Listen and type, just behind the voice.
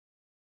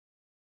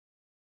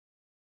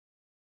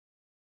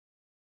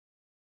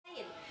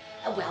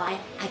Well, I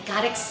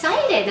got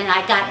excited, and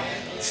I got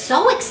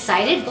so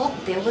excited, well,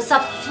 there was a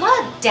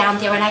flood down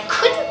there, and I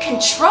couldn't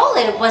control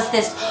it. It was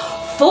this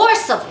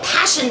force of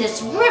passion,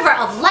 this river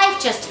of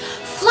life just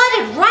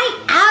flooded right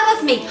out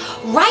of me,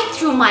 right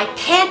through my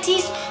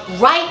panties,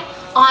 right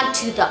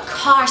onto the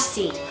car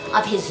seat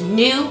of his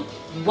new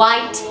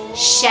white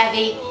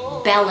Chevy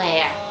Bel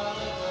Air.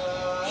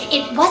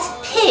 It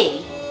wasn't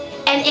pee,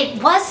 and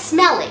it was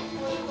smelly.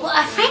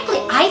 Well, frankly,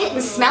 I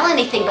didn't smell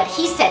anything, but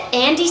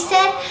Andy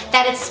said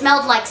that it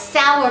smelled like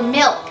sour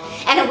milk,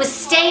 and it was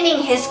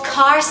staining his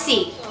car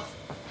seat.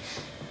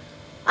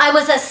 I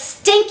was a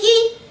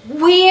stinky,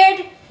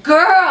 weird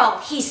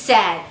girl, he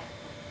said.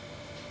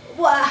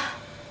 Well,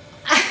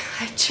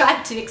 I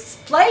tried to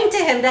explain to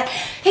him that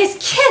his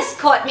kiss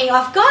caught me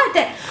off guard,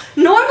 that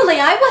normally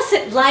I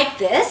wasn't like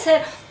this.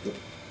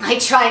 I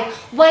tried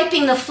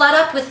wiping the flood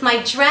up with my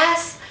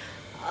dress.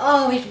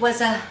 Oh, it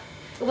was a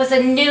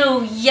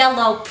new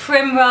yellow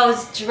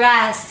primrose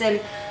dress, and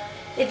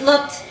it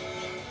looked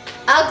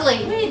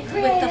ugly. We've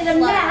created a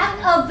map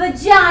of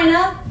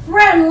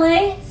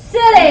vagina-friendly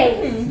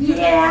cities.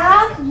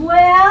 Yeah,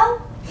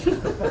 well,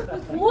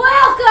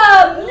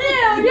 welcome,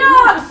 New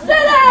York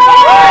City!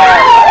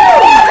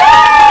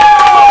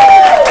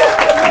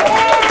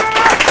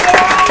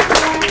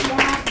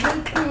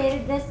 We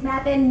created this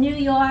map, and New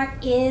York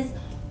is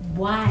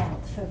wild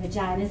for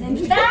vaginas. In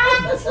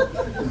fact,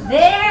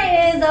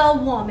 there is a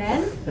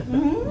woman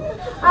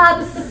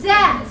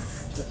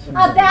obsessed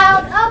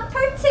about a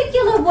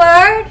particular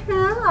word,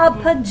 a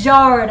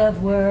pejorative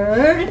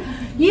word,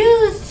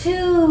 used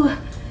to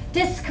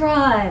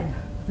describe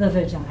the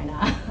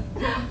vagina.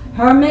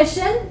 Her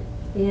mission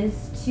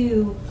is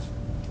to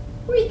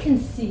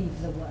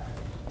reconceive the word.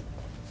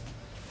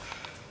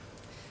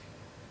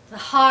 The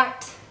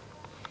heart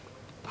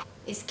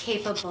is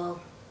capable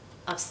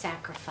of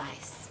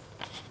sacrifice.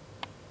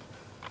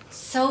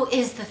 So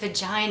is the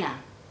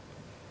vagina.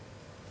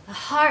 The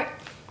heart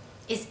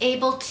is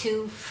able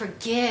to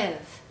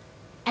forgive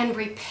and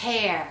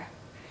repair.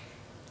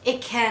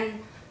 It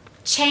can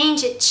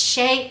change its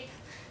shape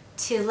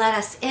to let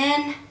us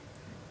in,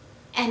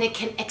 and it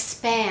can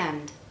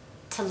expand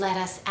to let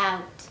us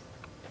out.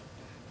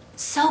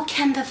 So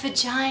can the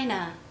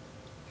vagina.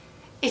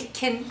 It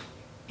can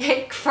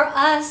ache for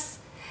us,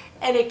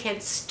 and it can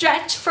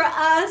stretch for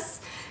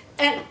us,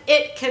 and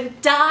it can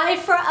die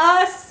for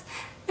us,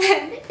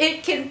 and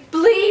it can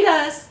bleed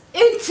us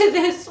into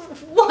this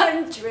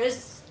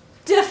wondrous,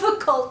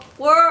 difficult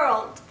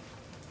world.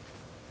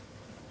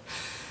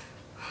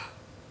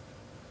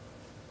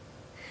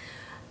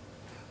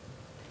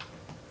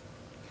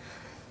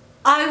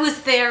 I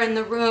was there in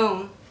the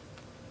room,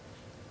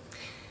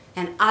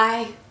 and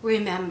I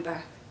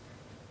remember